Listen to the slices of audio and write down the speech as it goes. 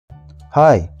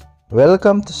Hi,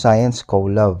 welcome to Science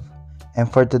Co-Love,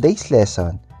 and for today's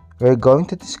lesson, we're going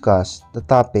to discuss the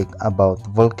topic about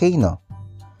volcano.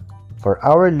 For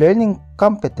our learning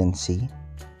competency,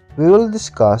 we will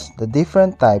discuss the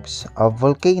different types of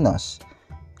volcanoes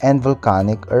and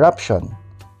volcanic eruption.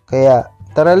 Kaya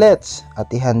tara let's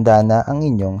at ihanda na ang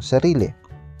inyong sarili.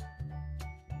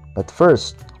 But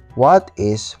first, what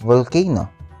is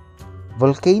volcano?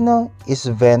 Volcano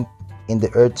is a vent in the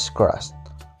Earth's crust,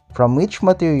 from which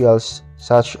materials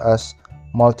such as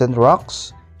molten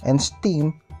rocks and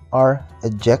steam are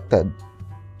ejected.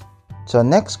 So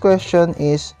next question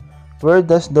is, where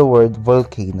does the word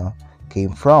volcano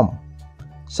came from?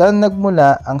 Saan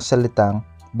nagmula ang salitang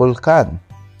bulkan?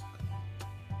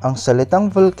 Ang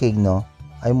salitang volcano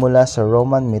ay mula sa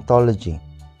Roman mythology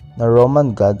na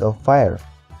Roman god of fire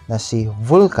na si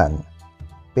Vulcan.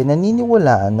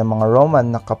 Pinaniniwalaan ng mga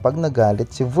Roman na kapag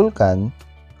nagalit si Vulcan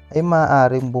ay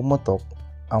maaaring bumutok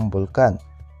ang bulkan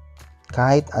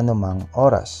kahit anumang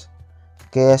oras.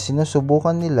 Kaya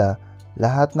sinusubukan nila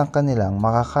lahat ng kanilang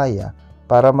makakaya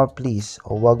para ma-please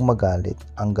o wag magalit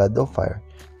ang God of Fire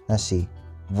na si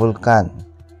Vulcan.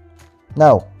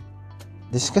 Now,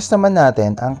 discuss naman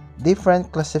natin ang different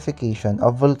classification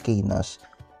of volcanoes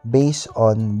based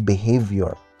on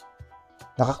behavior.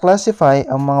 Nakaklasify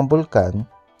ang mga bulkan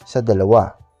sa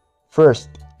dalawa.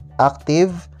 First,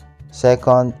 active.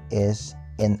 Second is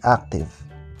inactive.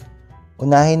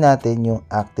 Unahin natin yung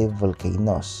active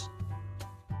volcanoes.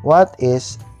 What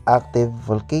is active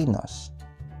volcanoes?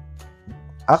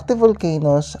 Active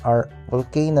volcanoes are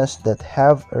volcanoes that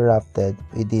have erupted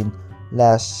within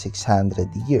last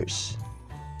 600 years.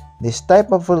 This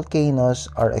type of volcanoes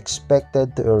are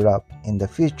expected to erupt in the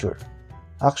future.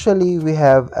 Actually, we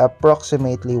have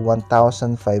approximately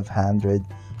 1,500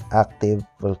 active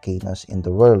volcanoes in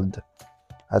the world.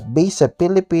 At based sa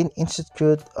Philippine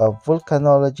Institute of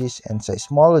Volcanology and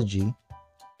Seismology,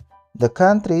 the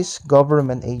country's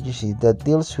government agency that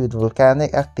deals with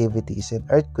volcanic activities and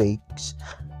earthquakes,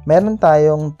 meron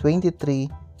tayong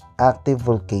 23 active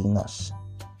volcanoes.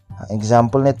 Ang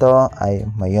example nito ay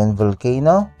Mayon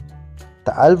Volcano,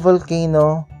 Taal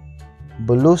Volcano,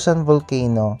 Bulusan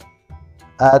Volcano,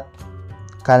 at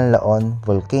Canlaon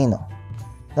Volcano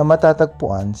na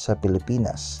matatagpuan sa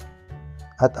Pilipinas.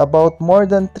 At about more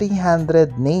than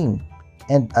 300 named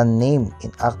and unnamed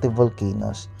inactive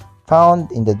volcanoes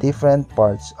found in the different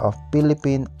parts of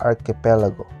Philippine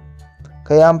archipelago.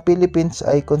 Kaya ang Philippines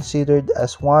ay considered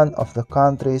as one of the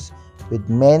countries with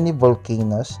many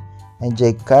volcanoes and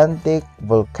gigantic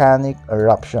volcanic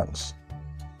eruptions.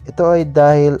 Ito ay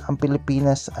dahil ang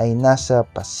Pilipinas ay nasa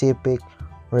Pacific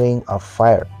Ring of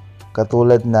Fire,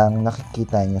 katulad ng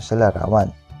nakikita nyo sa larawan.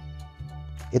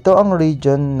 Ito ang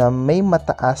region na may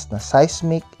mataas na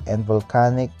seismic and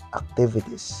volcanic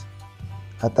activities.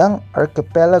 At ang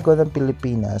archipelago ng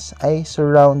Pilipinas ay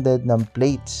surrounded ng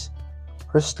plates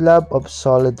or slab of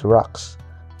solid rocks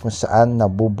kung saan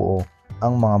nabubuo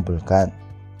ang mga bulkan.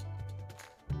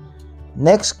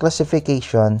 Next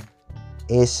classification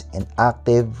is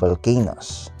inactive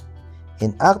volcanoes.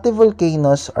 Inactive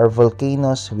volcanoes are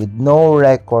volcanoes with no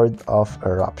record of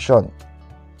eruption.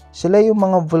 Sila yung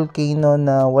mga volcano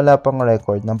na wala pang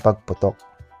record ng pagputok.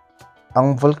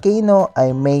 Ang volcano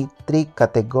ay may 3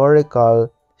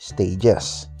 categorical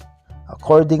stages,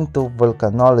 according to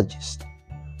volcanologists.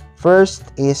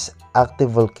 First is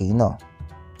active volcano.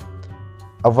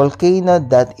 A volcano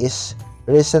that is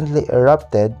recently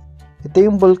erupted, ito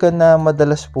yung bulkan na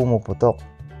madalas pumuputok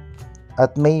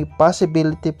at may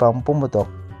possibility pang pumutok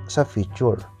sa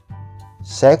future.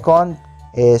 Second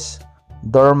is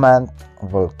dormant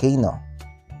volcano.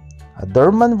 A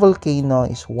dormant volcano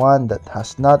is one that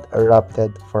has not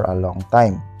erupted for a long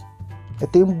time.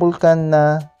 Ito yung bulkan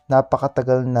na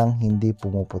napakatagal nang hindi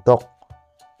pumuputok,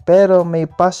 pero may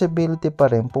possibility pa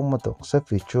rin pumutok sa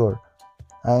future.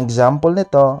 Ang example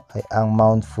nito ay ang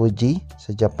Mount Fuji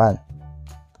sa Japan.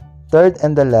 Third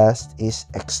and the last is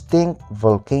extinct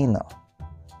volcano.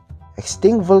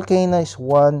 Extinct volcano is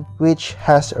one which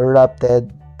has erupted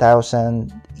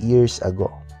 1,000 years ago.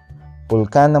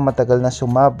 Bulkan na matagal na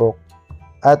sumabog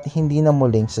at hindi na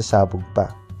muling sasabog pa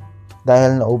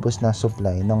dahil naubos na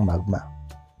supply ng magma.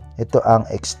 Ito ang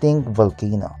extinct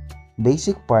volcano.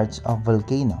 Basic parts of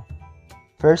volcano.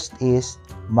 First is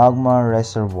magma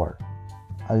reservoir,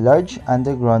 a large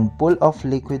underground pool of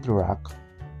liquid rock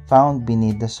found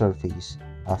beneath the surface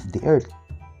of the earth.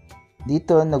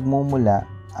 Dito nagmumula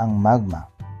ang magma.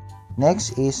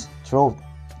 Next is throat,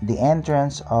 the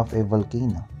entrance of a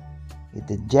volcano. It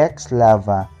ejects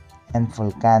lava and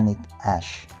volcanic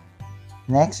ash.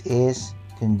 Next is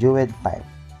conduit pipe,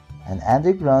 an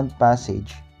underground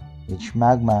passage which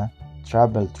magma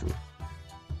travel through.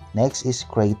 Next is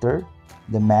crater,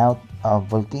 the mouth of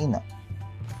volcano.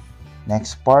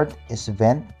 Next part is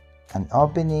vent, an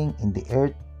opening in the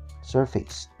earth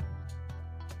surface.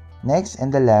 Next and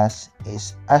the last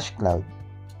is ash cloud,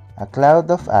 a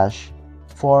cloud of ash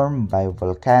formed by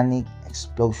volcanic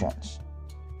explosions.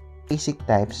 Basic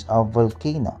types of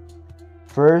volcano.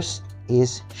 First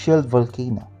is shield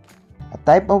volcano, a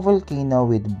type of volcano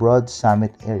with broad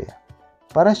summit area.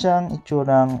 Para siyang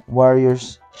itsurang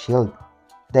warrior's shield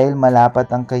dahil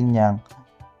malapat ang kanyang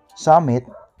summit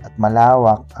at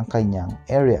malawak ang kanyang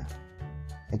area.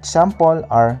 Example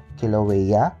are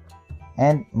Kilauea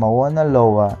and Mauna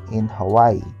Loa in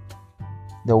Hawaii,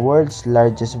 the world's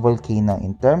largest volcano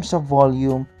in terms of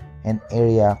volume and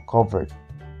area covered.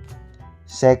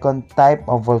 Second type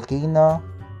of volcano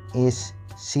is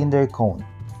cinder cone,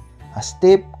 a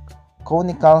steep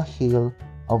conical hill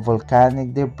of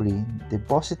volcanic debris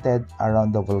deposited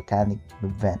around the volcanic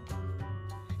vent.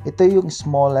 Ito yung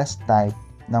smallest type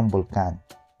ng volcan.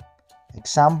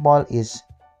 Example is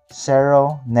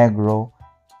Cerro Negro,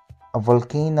 a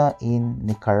volcano in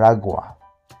Nicaragua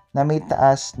na may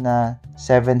taas na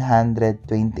 728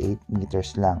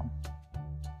 meters lang.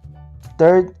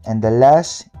 Third and the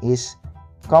last is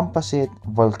composite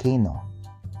volcano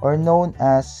or known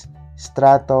as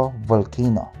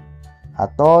stratovolcano, a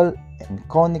tall and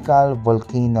conical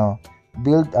volcano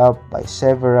built up by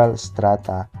several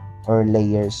strata or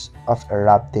layers of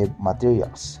eruptive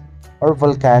materials or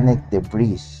volcanic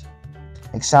debris.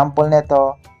 Example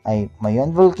nito ay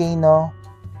Mayon Volcano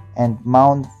and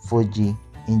Mount Fuji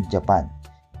in Japan.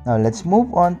 Now let's move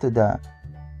on to the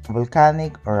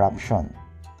volcanic eruption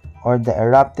or the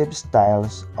eruptive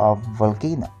styles of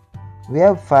volcano. We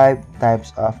have 5 types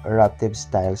of eruptive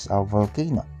styles of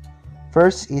volcano.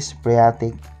 First is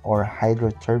phreatic or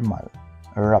hydrothermal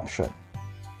eruption.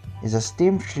 It's a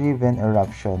steam-driven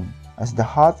eruption as the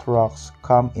hot rocks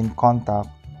come in contact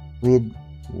with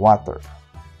water.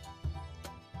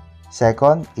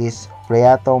 Second is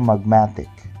phreatomagmatic.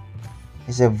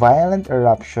 It's a violent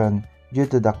eruption due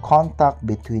to the contact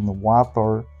between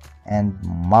water and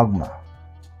magma.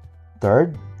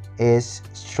 Third is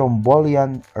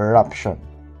strombolian eruption,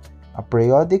 a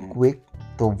periodic weak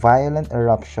to violent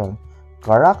eruption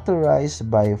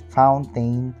characterized by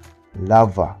fountain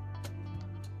lava.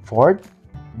 Fourth,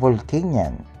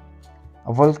 volcanian.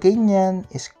 A volcanian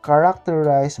is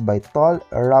characterized by tall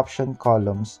eruption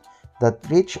columns that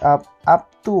reach up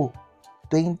to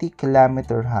 20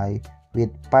 km high with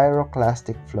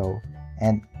pyroclastic flow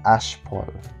and ashfall.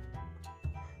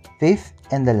 Fifth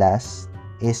and the last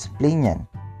is plinian,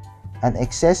 an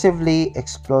excessively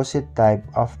explosive type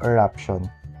of eruption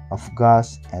of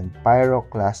gas and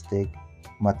pyroclastic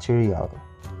material.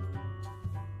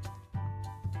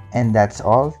 And that's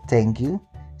all. Thank you.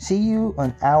 See you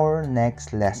on our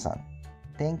next lesson.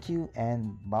 Thank you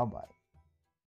and bye-bye.